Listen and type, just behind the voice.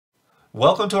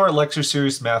Welcome to our lecture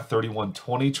series Math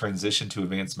 3120, Transition to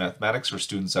Advanced Mathematics for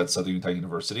students at Southern Utah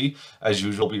University. As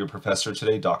usual, I'll be your professor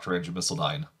today, Dr. Andrew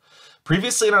Misseldine.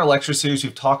 Previously in our lecture series,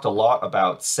 we've talked a lot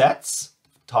about sets,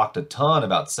 talked a ton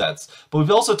about sets, but we've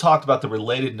also talked about the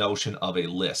related notion of a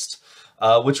list.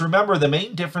 Which, remember, the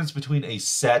main difference between a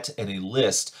set and a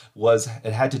list was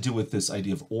it had to do with this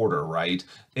idea of order, right?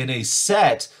 In a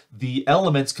set, the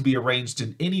elements could be arranged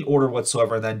in any order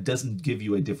whatsoever, and that doesn't give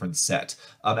you a different set.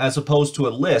 As opposed to a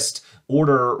list,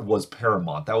 order was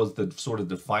paramount. That was the sort of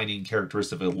defining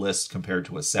characteristic of a list compared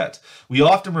to a set. We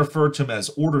often refer to them as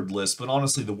ordered lists, but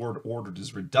honestly, the word ordered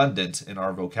is redundant in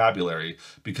our vocabulary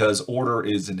because order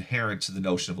is inherent to the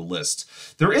notion of a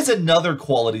list. There is another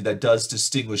quality that does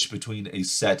distinguish between a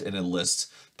set and a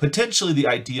list, potentially the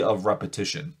idea of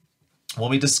repetition. When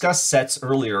we discussed sets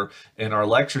earlier in our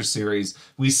lecture series,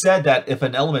 we said that if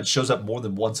an element shows up more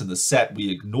than once in the set, we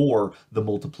ignore the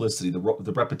multiplicity. The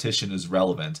repetition is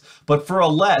relevant. But for a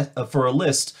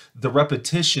list, the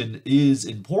repetition is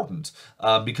important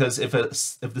because if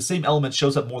the same element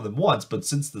shows up more than once, but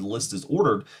since the list is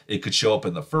ordered, it could show up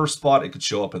in the first spot, it could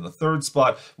show up in the third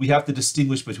spot. We have to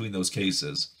distinguish between those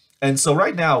cases. And so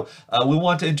right now, we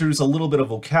want to introduce a little bit of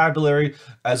vocabulary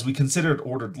as we consider an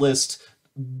ordered list.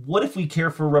 What if we care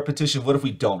for repetition? What if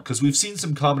we don't? Because we've seen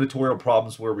some combinatorial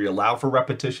problems where we allow for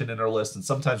repetition in our list, and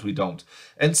sometimes we don't.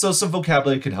 And so some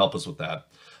vocabulary can help us with that.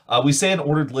 We say an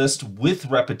ordered list with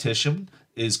repetition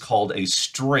is called a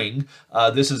string.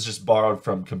 This is just borrowed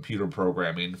from computer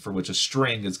programming, for which a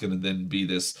string is going to then be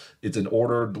this, it's an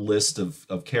ordered list of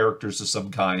characters of some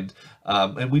kind,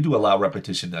 and we do allow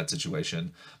repetition in that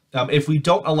situation. If we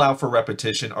don't allow for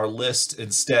repetition, our list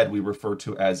instead we refer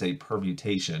to as a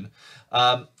permutation.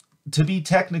 To be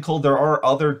technical, there are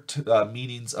other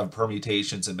meanings of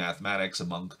permutations in mathematics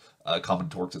among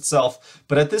combinatorics itself,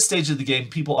 but at this stage of the game,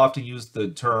 people often use the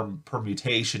term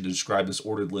permutation to describe this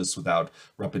ordered list without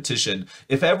repetition.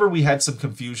 If ever we had some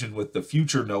confusion with the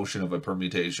future notion of a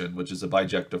permutation, which is a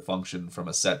bijective function from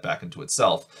a set back into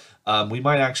itself, we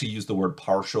might actually use the word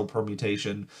partial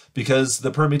permutation because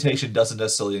the permutation doesn't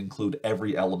necessarily include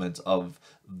every element of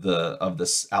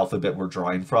this alphabet we're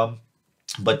drawing from,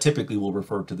 but typically we'll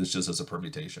refer to this just as a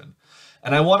permutation.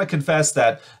 And I want to confess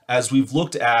that as we've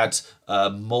looked at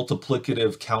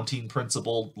multiplicative counting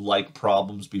principle like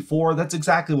problems before, that's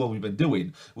exactly what we've been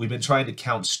doing. We've been trying to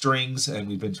count strings and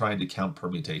we've been trying to count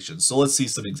permutations. So let's see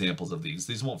some examples of these.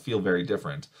 These won't feel very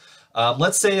different.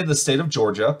 Let's say in the state of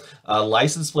Georgia,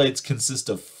 license plates consist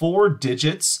of 4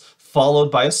 digits followed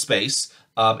by a space,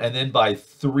 and then by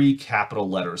 3 capital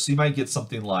letters. So you might get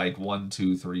something like 1,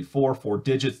 2, 3, 4, 4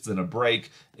 digits, then a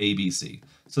break, ABC.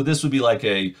 So this would be like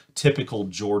a typical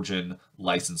Georgian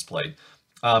license plate.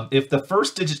 If the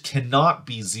first digit cannot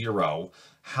be 0,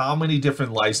 how many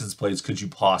different license plates could you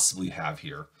possibly have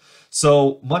here?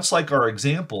 So much like our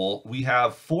example, we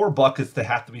have 4 buckets that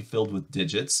have to be filled with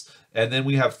digits, and then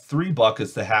we have 3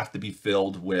 buckets that have to be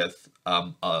filled with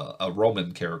a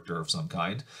Roman character of some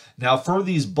kind. Now for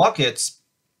these buckets,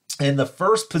 in the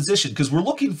first position, because we're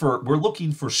looking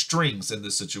for strings in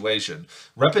this situation.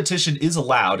 Repetition is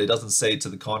allowed. It doesn't say to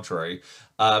the contrary.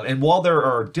 And while there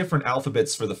are different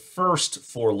alphabets for the first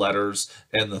 4 letters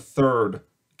and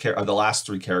the last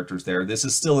 3 characters there, this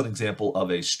is still an example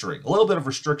of a string. A little bit of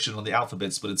restriction on the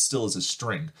alphabets, but it still is a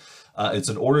string. It's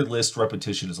an ordered list.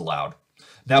 Repetition is allowed.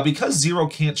 Now, because 0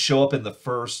 can't show up in the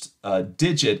first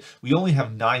digit, we only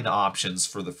have 9 options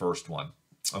for the first one.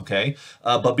 Okay,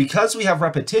 but because we have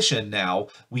repetition now,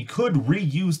 we could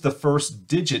reuse the first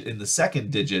digit in the second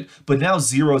digit, but now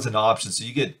 0 is an option, so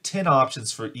you get 10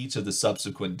 options for each of the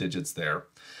subsequent digits there.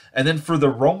 And then for the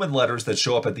Roman letters that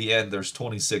show up at the end, there's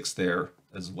 26 there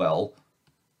as well.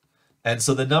 And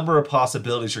so the number of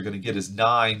possibilities you're going to get is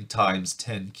 9 times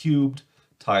 10 cubed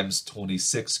times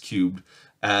 26 cubed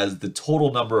as the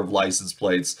total number of license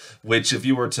plates, which if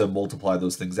you were to multiply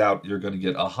those things out, you're going to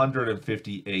get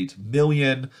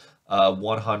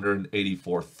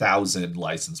 158,184,000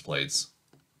 license plates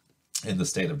in the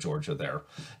state of Georgia there.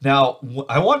 Now,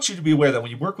 I want you to be aware that when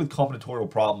you work with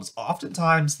combinatorial problems,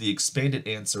 oftentimes the expanded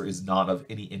answer is not of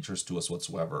any interest to us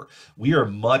whatsoever. We are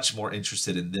much more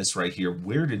interested in this right here.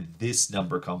 Where did this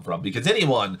number come from? Because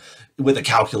anyone with a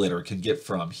calculator can get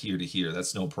from here to here.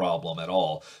 That's no problem at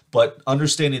all. But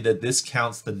understanding that this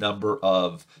counts the number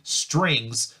of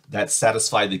strings that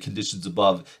satisfy the conditions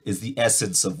above is the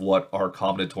essence of what our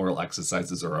combinatorial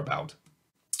exercises are about.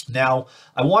 Now,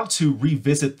 I want to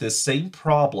revisit this same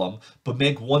problem, but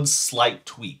make one slight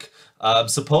tweak.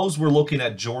 Suppose we're looking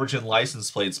at Georgian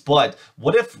license plates, but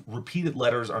what if repeated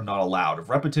letters are not allowed? If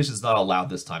repetition is not allowed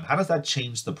this time, how does that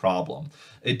change the problem?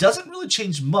 It doesn't really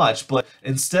change much, but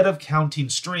instead of counting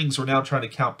strings, we're now trying to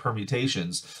count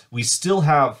permutations. We still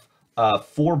have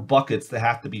 4 buckets that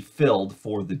have to be filled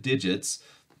for the digits,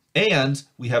 and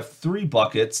we have 3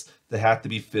 buckets that have to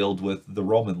be filled with the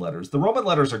Roman letters. The Roman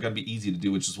letters are going to be easy to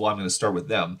do, which is why I'm going to start with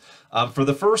them. For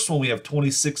the first one, we have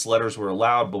 26 letters were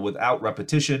allowed, but without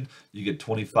repetition, you get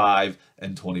 25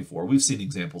 and 24. We've seen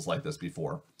examples like this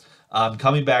before.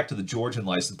 Coming back to the Georgian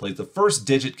license plate, the first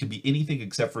digit can be anything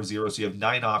except for 0, so you have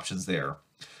 9 options there.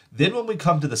 Then when we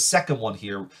come to the second one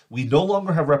here, we no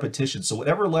longer have repetition. So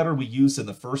whatever letter we used in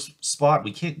the first spot,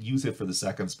 we can't use it for the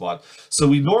second spot. So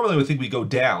we normally would think we go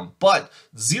down, but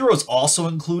 0 is also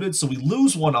included. So we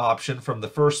lose 1 option from the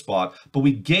first spot, but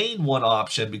we gain 1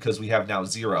 option because we have now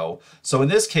 0. So in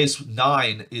this case,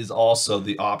 9 is also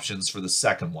the options for the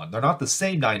second one. They're not the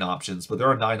same 9 options, but there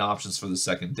are 9 options for the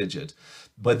second digit.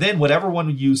 But then whatever one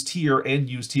we used here and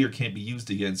used here can't be used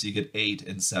again, so you get 8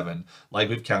 and 7, like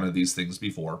we've counted these things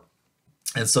before.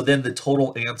 And so then the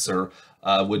total answer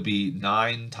would be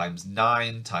 9 times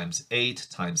 9 times 8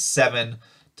 times 7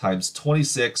 times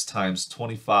 26 times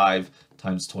 25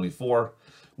 times 24,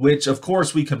 which of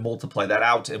course we can multiply that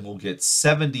out and we'll get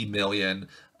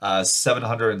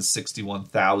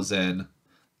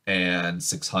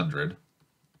 70,761,600.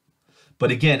 But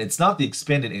again, it's not the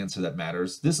expanded answer that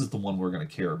matters. This is the one we're going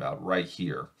to care about right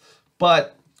here.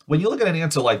 But when you look at an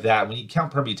answer like that, when you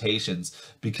count permutations,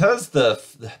 because the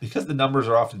numbers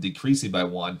are often decreasing by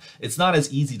 1, it's not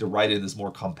as easy to write it in this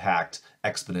more compact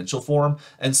exponential form.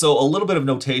 And so a little bit of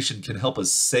notation can help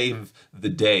us save the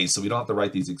day so we don't have to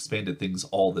write these expanded things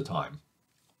all the time.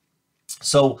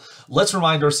 So let's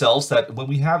remind ourselves that when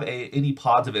we have any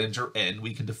positive integer n,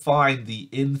 we can define the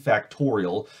n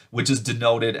factorial, which is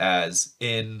denoted as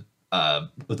n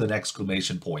with an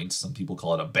exclamation point. Some people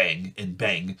call it a bang, n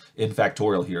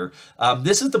factorial here.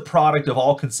 This is the product of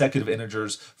all consecutive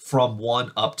integers from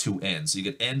 1 up to n. So you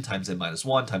get n times n minus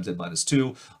 1 times n minus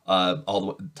 2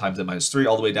 times n minus 3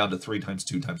 all the way down to 3 times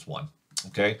 2 times 1.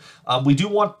 Okay, we do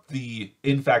want the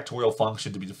n factorial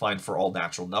function to be defined for all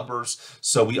natural numbers,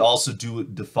 so we also do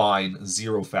define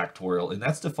 0 factorial, and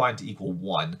that's defined to equal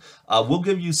 1. I'll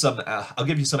give you some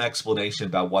explanation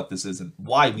about what this is and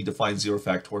why we define 0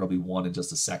 factorial to be 1 in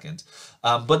just a second.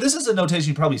 But this is a notation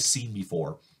you've probably seen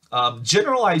before.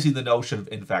 Generalizing the notion of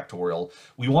n factorial,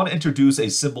 we want to introduce a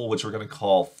symbol which we're going to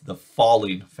call the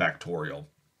falling factorial.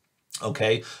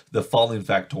 Okay, the falling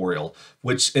factorial,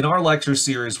 which in our lecture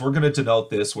series, we're going to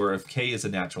denote this where if k is a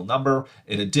natural number,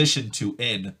 in addition to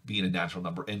n being a natural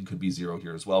number, n could be 0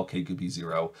 here as well, k could be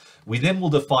 0. We then will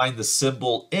define the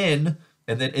symbol n,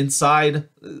 and then inside,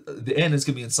 the n is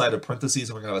going to be inside of parentheses,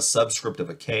 and we're going to have a subscript of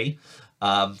a k,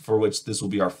 for which this will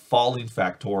be our falling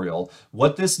factorial.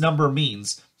 What this number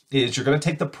means is you're going to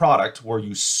take the product where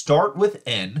you start with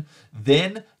n,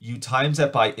 then you times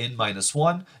that by n minus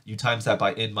 1, you times that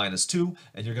by n minus 2,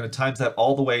 and you're going to times that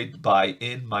all the way by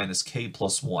n minus k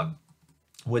plus 1,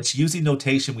 which using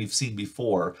notation we've seen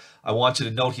before, I want you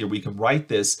to note here, we can write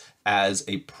this as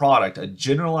a product, a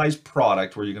generalized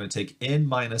product where you're going to take n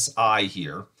minus I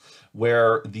here,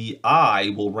 where the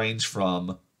I will range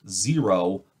from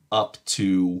 0 up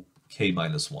to k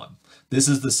minus 1. This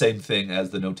is the same thing as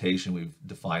the notation we've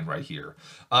defined right here.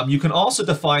 You can also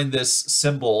define this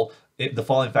symbol, the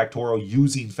falling factorial,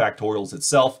 using factorials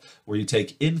itself, where you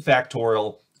take n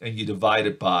factorial and you divide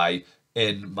it by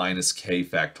n minus k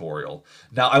factorial.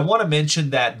 Now, I want to mention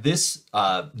that this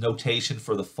notation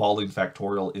for the falling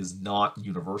factorial is not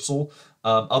universal.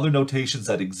 Other notations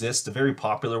that exist, a very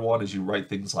popular one is you write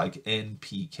things like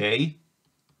npk.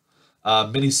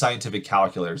 Many scientific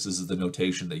calculators, this is the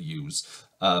notation they use,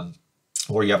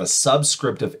 where you have a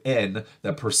subscript of n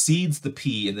that precedes the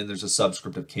p, and then there's a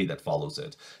subscript of k that follows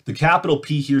it. The capital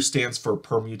P here stands for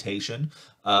permutation,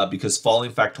 because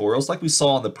falling factorials, like we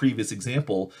saw in the previous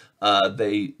example,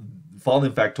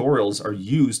 falling factorials are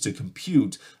used to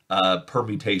compute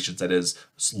permutations, that is,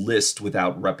 list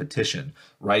without repetition,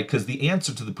 right? Because the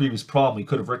answer to the previous problem, we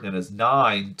could have written it as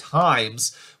 9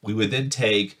 times, we would then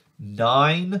take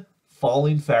 9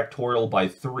 falling factorial by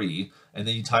 3, and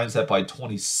then you times that by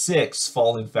 26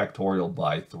 falling factorial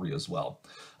by 3 as well.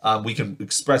 We can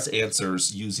express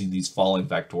answers using these falling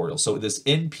factorials. So this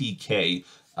NPK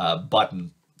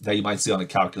button that you might see on a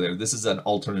calculator, this is an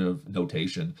alternative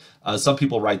notation. Some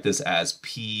people write this as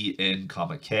P, N,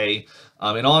 comma, K.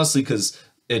 And honestly, because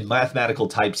in mathematical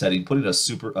typesetting, putting a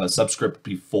subscript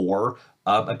before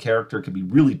a character can be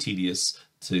really tedious.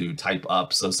 to type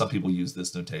up. So some people use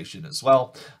this notation as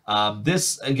well.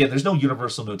 This, again, there's no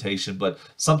universal notation, but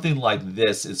something like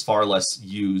this is far less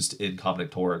used in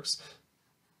combinatorics.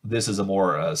 This is a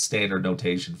more standard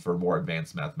notation for more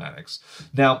advanced mathematics.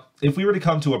 Now, if we were to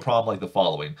come to a problem like the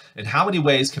following, in how many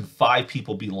ways can 5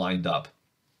 people be lined up?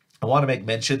 I want to make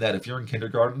mention that if you're in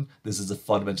kindergarten, this is a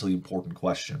fundamentally important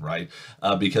question, right?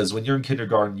 Because when you're in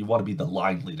kindergarten, you want to be the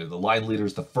line leader. The line leader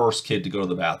is the first kid to go to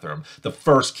the bathroom, the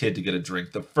first kid to get a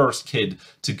drink, the first kid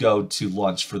to go to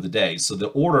lunch for the day. So the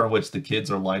order in which the kids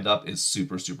are lined up is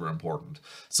super, super important.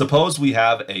 Suppose we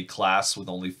have a class with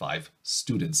only 5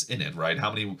 students in it, right?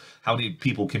 How many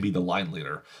people can be the line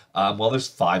leader? Well, there's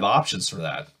 5 options for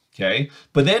that, okay?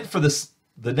 But then for the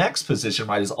next position,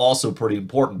 right, is also pretty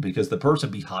important because the person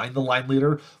behind the line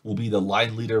leader will be the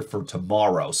line leader for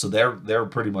tomorrow. So they're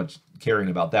pretty much caring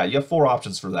about that. You have 4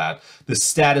 options for that. The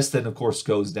status then, of course,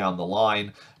 goes down the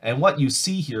line. And what you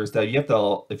see here is that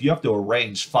if you have to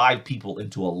arrange 5 people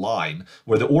into a line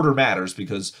where the order matters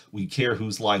because we care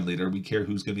who's line leader, we care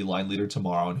who's going to be line leader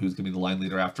tomorrow and who's going to be the line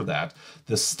leader after that.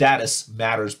 The status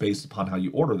matters based upon how you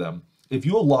order them. If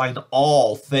you align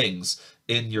all things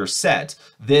in your set,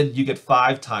 then you get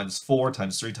 5 times 4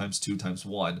 times 3 times 2 times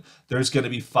 1. There's going to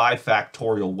be 5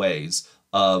 factorial ways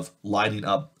of lining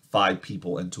up 5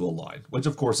 people into a line, which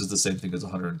of course is the same thing as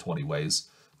 120 ways.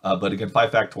 But again,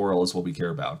 5 factorial is what we care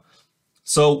about.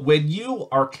 So when you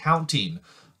are counting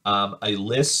a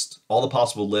list, all the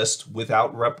possible list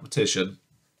without repetition,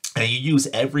 and you use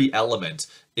every element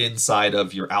inside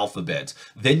of your alphabet,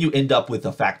 then you end up with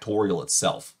a factorial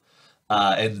itself.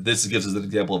 And this gives us an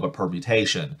example of a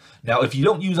permutation. Now, if you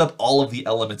don't use up all of the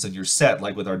elements in your set,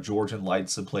 like with our Georgian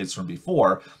license plates from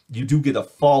before, you do get a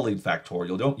falling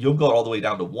factorial. You don't go all the way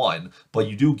down to 1, but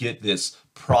you do get this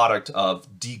product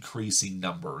of decreasing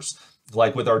numbers.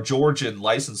 Like with our Georgian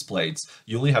license plates,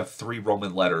 you only have 3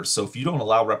 Roman letters. So if you don't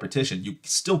allow repetition, you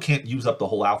still can't use up the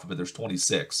whole alphabet. There's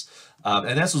 26.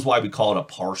 And this is why we call it a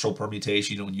partial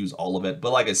permutation. You don't use all of it.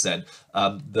 But like I said,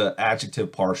 the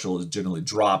adjective partial is generally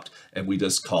dropped, and we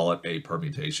just call it a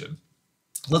permutation.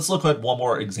 Let's look at one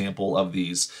more example of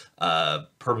these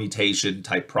permutation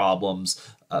type problems,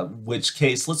 which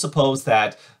case, let's suppose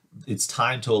that it's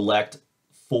time to elect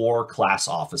 4 class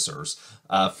officers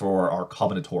for our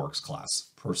combinatorics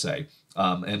class, per se.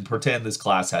 And pretend this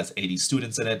class has 80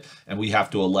 students in it, and we have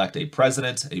to elect a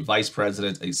president, a vice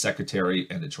president, a secretary,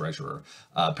 and a treasurer.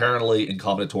 Apparently, in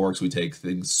combinatorics, we take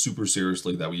things super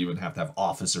seriously that we even have to have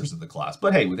officers in the class.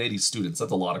 But hey, with 80 students,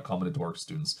 that's a lot of combinatorics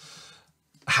students.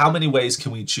 How many ways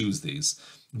can we choose these?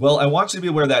 Well, I want you to be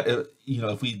aware that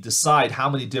if we decide how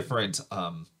many different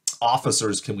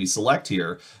officers can we select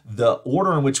here, the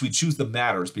order in which we choose them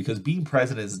matters, because being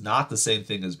president is not the same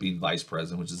thing as being vice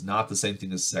president, which is not the same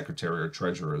thing as secretary or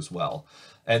treasurer as well.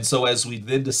 And so as we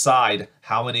then decide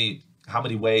how many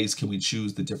ways can we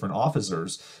choose the different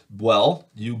officers, well,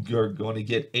 you're going to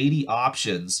get 80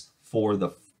 options for the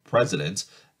president.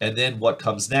 And then what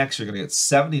comes next, you're going to get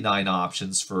 79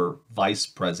 options for vice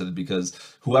president, because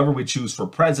whoever we choose for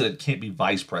president can't be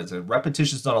vice president.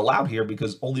 Repetition is not allowed here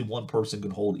because only one person can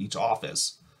hold each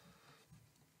office.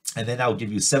 And then that will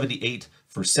give you 78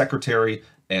 for secretary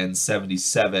and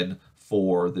 77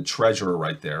 for the treasurer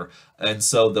right there. And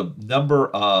so the number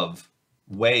of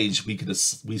ways we could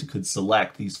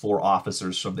select these 4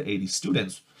 officers from the 80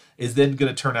 students is then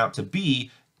going to turn out to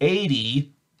be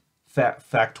 80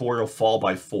 factorial fall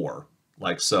by 4,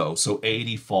 like so. So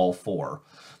 80 fall 4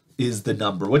 is the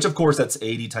number, which of course that's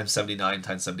 80 times 79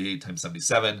 times 78 times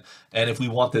 77. And if we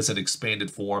want this in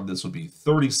expanded form, this would be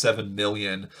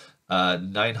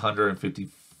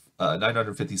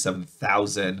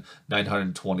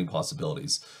 37,957,920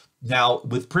 possibilities. Now,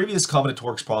 with previous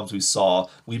combinatorics problems we saw,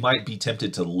 we might be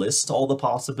tempted to list all the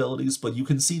possibilities, but you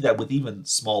can see that with even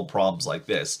small problems like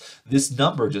this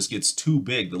number just gets too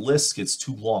big. The list gets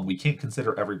too long. We can't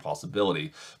consider every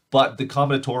possibility. But the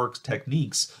combinatorics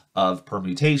techniques of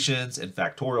permutations and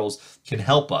factorials can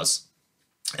help us.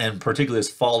 And particularly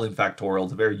this falling factorial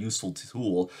is a very useful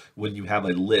tool when you have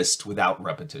a list without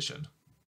repetition.